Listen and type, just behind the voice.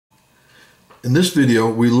In this video,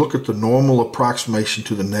 we look at the normal approximation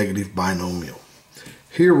to the negative binomial.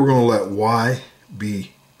 Here we're going to let y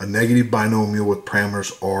be a negative binomial with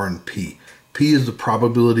parameters r and p. P is the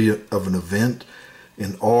probability of an event,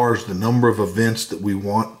 and r is the number of events that we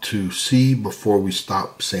want to see before we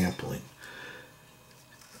stop sampling.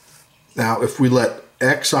 Now, if we let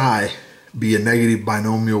xi be a negative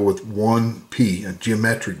binomial with 1p, a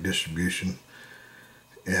geometric distribution,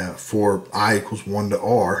 for I equals 1 to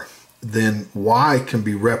r, then y can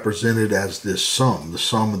be represented as this sum, the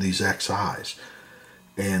sum of these xi's,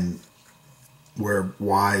 and where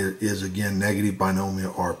y is again negative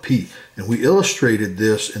binomial rp. And we illustrated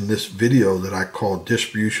this in this video that I called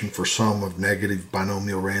distribution for sum of negative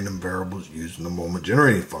binomial random variables using the moment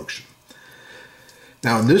generating function.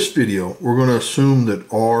 Now in this video, we're going to assume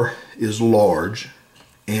that r is large,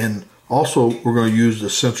 and also we're going to use the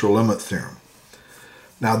central limit theorem.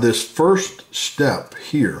 Now this first step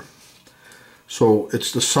here, so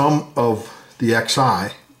it's the sum of the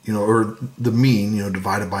xi, or the mean,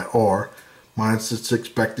 divided by r, minus its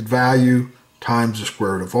expected value, times the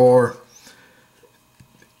square root of r.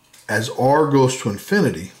 As r goes to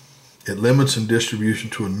infinity, it limits in distribution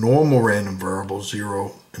to a normal random variable,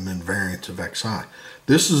 0, and then variance of xi.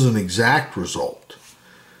 This is an exact result,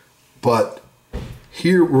 but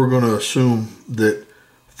here we're going to assume that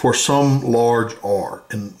for some large r,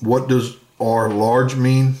 and what does r large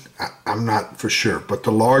mean? I'm not for sure, but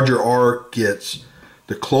the larger r gets,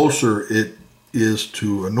 the closer it is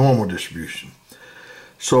to a normal distribution.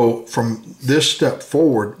 So from this step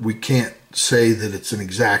forward, we can't say that it's an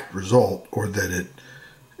exact result or that it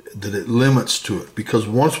limits to it, because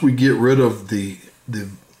once we get rid of the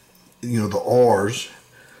r's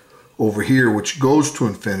over here, which goes to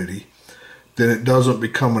infinity, then it doesn't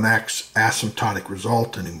become an asymptotic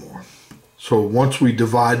result anymore. So once we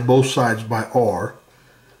divide both sides by r,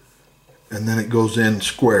 and then it goes in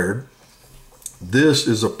squared, this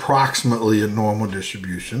is approximately a normal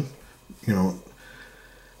distribution,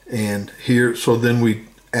 and here, so then we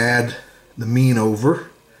add the mean over,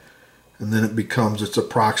 and then it becomes, it's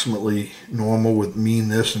approximately normal with mean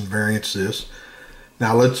this and variance this.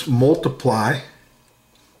 Now let's multiply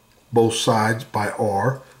both sides by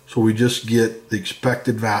r, so we just get the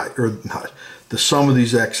expected value, or not, the sum of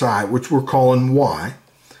these xi, which we're calling y.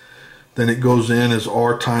 Then it goes in as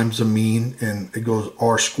r times the mean, and it goes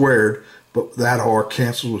r squared, but that r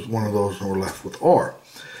cancels with one of those, and we're left with r.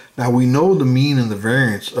 Now we know the mean and the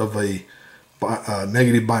variance of a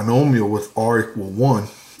negative binomial with r equal 1.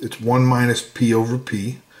 It's 1 minus p over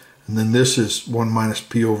p, and then this is 1 minus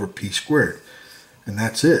p over p squared, and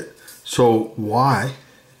that's it. So y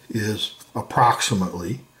is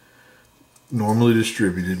approximately normally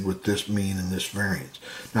distributed with this mean and this variance.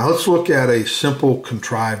 Now let's look at a simple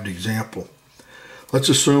contrived example. Let's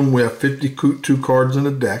assume we have 52 cards in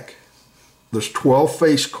a deck. There's 12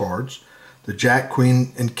 face cards, the jack,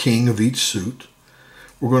 queen, and king of each suit.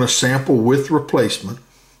 We're going to sample with replacement,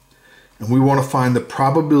 and we want to find the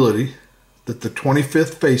probability that the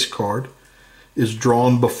 25th face card is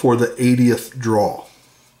drawn before the 80th draw.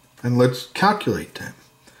 And let's calculate that.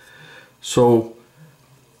 So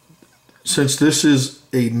since this is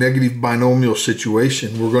a negative binomial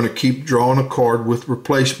situation, we're going to keep drawing a card with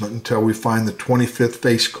replacement until we find the 25th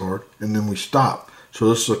face card, and then we stop. So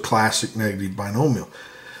this is a classic negative binomial.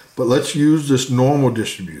 But let's use this normal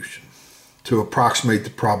distribution to approximate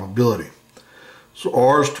the probability. So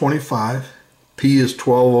r is 25, p is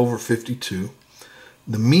 12 over 52.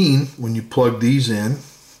 The mean, when you plug these in,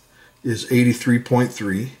 is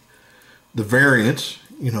 83.3. The variance,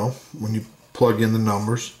 when you plug in the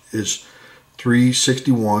numbers, is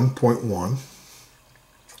 361.1.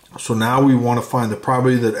 So now we want to find the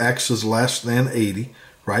probability that x is less than 80,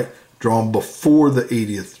 right? Drawn before the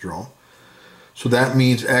 80th draw. So that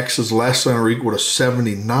means x is less than or equal to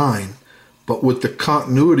 79, but with the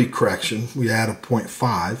continuity correction, we add a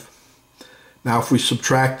 0.5. Now if we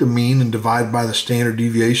subtract the mean and divide by the standard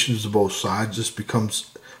deviations of both sides, this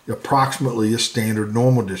becomes approximately a standard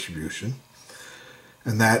normal distribution.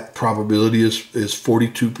 And that probability is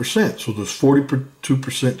 42%. So there's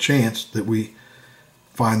 42% chance that we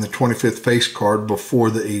find the 25th face card before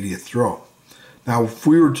the 80th draw. Now, if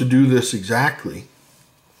we were to do this exactly,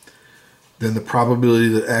 then the probability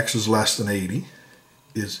that x is less than 80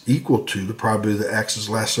 is equal to the probability that x is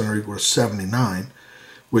less than or equal to 79,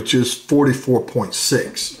 which is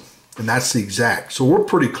 44.6. And that's the exact. So we're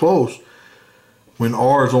pretty close when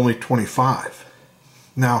r is only 25.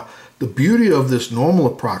 Now, the beauty of this normal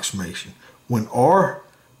approximation, when r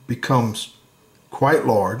becomes quite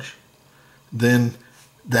large, then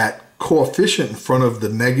that coefficient in front of the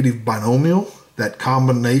negative binomial, that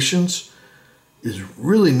combinations is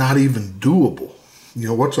really not even doable. You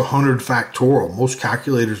know, what's 100 factorial? Most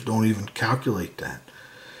calculators don't even calculate that.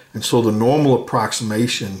 And so the normal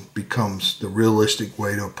approximation becomes the realistic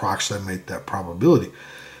way to approximate that probability.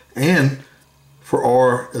 And for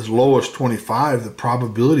R as low as 25, the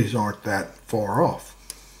probabilities aren't that far off.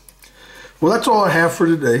 Well, that's all I have for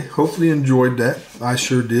today. Hopefully you enjoyed that. I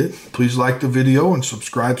sure did. Please like the video and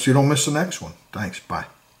subscribe so you don't miss the next one. Thanks. Bye.